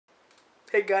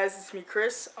Hey guys, it's me,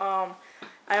 Chris. I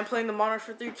am playing the Modern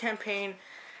Warfare 3 campaign,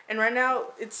 and right now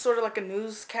it's sort of like a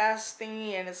newscast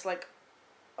thingy, and it's like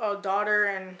a daughter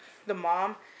and the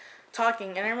mom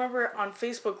talking. And I remember on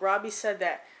Facebook, Robbie said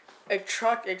that a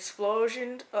truck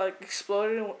exploded, and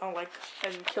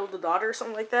killed the daughter or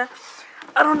something like that.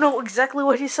 I don't know exactly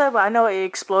what he said, but I know it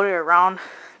exploded around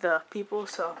the people,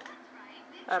 so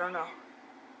I don't know.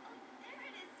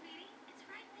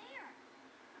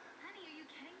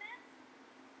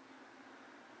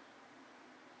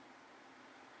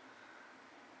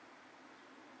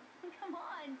 Come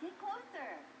on, get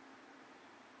closer.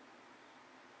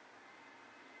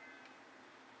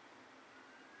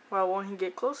 Why won't he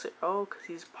get closer? Oh, because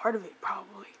he's part of it,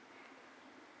 probably.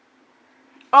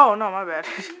 Oh, no, my bad.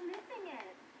 You're missing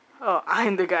it. Oh,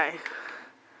 I'm the guy.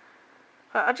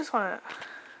 I just want to...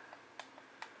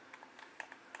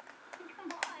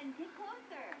 Come on, get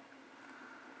closer.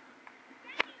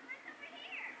 Daddy, look over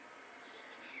here.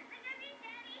 Look at me,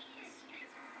 Daddy. It's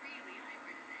really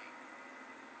hyper today.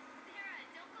 Sarah,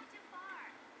 don't go too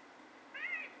far.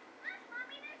 Bird, look,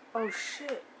 Mommy, there's Oh,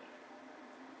 shit.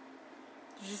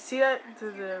 Did you see that?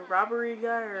 The robbery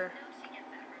guy, or... she gets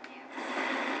that from you.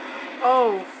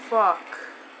 Oh, fuck.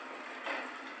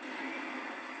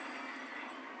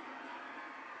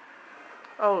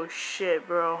 Oh, shit,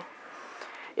 bro.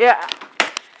 Yeah.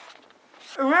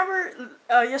 Remember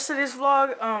yesterday's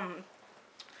vlog?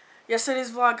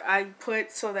 Yesterday's vlog I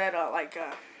put so that,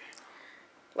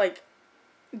 like,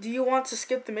 do you want to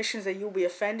skip the missions that you'll be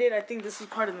offended? I think this is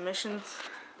part of the missions.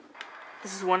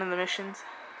 This is one of the missions.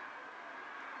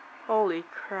 Holy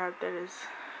crap, that is...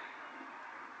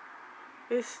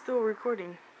 It's still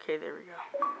recording. Okay, there we go.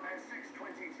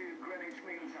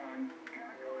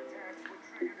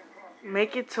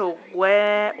 Make it to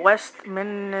Westminster.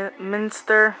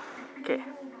 Okay.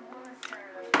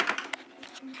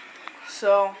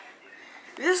 So,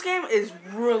 this game is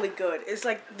really good. It's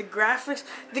like the graphics,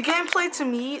 the gameplay to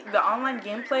me, the online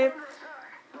gameplay,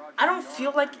 I don't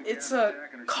feel like it's a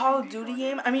Call of Duty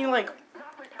game. I mean, like,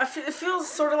 it feels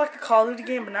sort of like a Call of Duty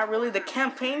game, but not really. The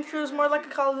campaign feels more like a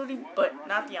Call of Duty, but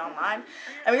not the online.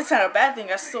 I mean, it's not a bad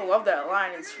thing. I still love that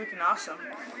line. It's freaking awesome.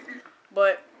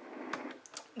 But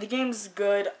the game's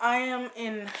good. I am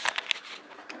in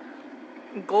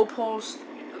goalpost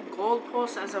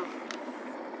as of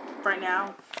right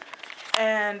now,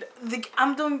 and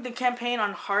I'm doing the campaign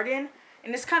on Harden,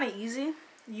 and it's kind of easy.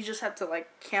 You just have to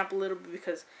like camp a little bit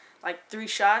because like 3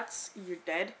 shots, you're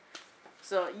dead.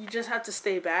 So you just have to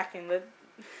stay back and let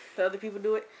the other people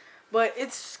do it. But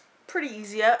it's pretty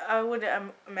easy. I would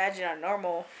imagine on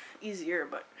normal easier,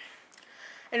 but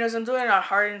anyways, I'm doing it on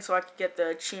Harden so I could get the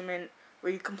achievement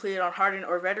where you complete it on Harden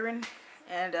or Veteran.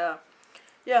 And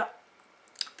yeah,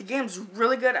 the game's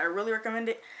really good. I really recommend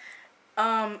it.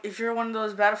 If you're one of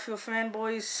those Battlefield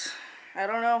fanboys, I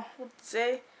don't know what to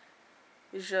say.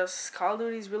 It's just Call of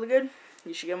Duty is really good.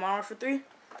 You should get Modern Warfare 3.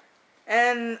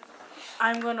 And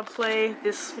I'm gonna play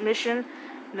this mission,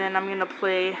 then I'm gonna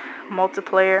play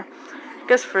multiplayer. I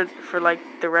guess for like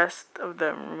the rest of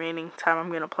the remaining time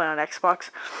I'm gonna play on Xbox.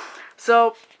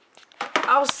 So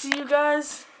I'll see you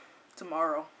guys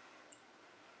tomorrow.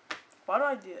 Why do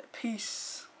I do that?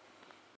 Peace.